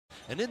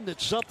And isn't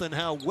it something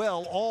how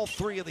well all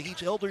three of the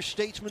Heat's elder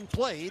statesmen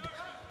played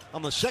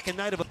on the second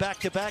night of a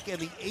back-to-back and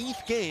the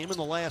 8th game in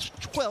the last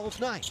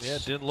 12 nights? Yeah,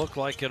 it didn't look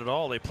like it at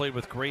all. They played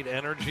with great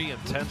energy,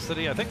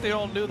 intensity. I think they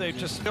all knew they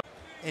just...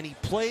 And he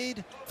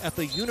played at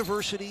the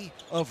University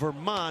of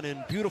Vermont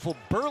in beautiful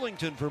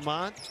Burlington,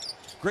 Vermont.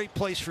 Great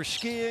place for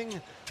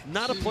skiing.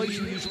 Not a place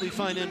you usually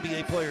find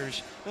NBA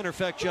players. Matter of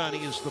fact,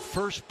 Johnny is the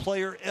first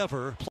player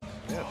ever.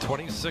 Yeah,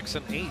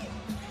 26-8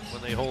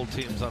 when they hold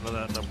teams under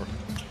that number.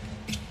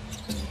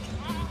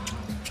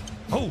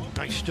 Oh,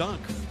 nice dunk.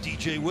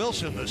 DJ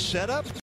Wilson, the setup.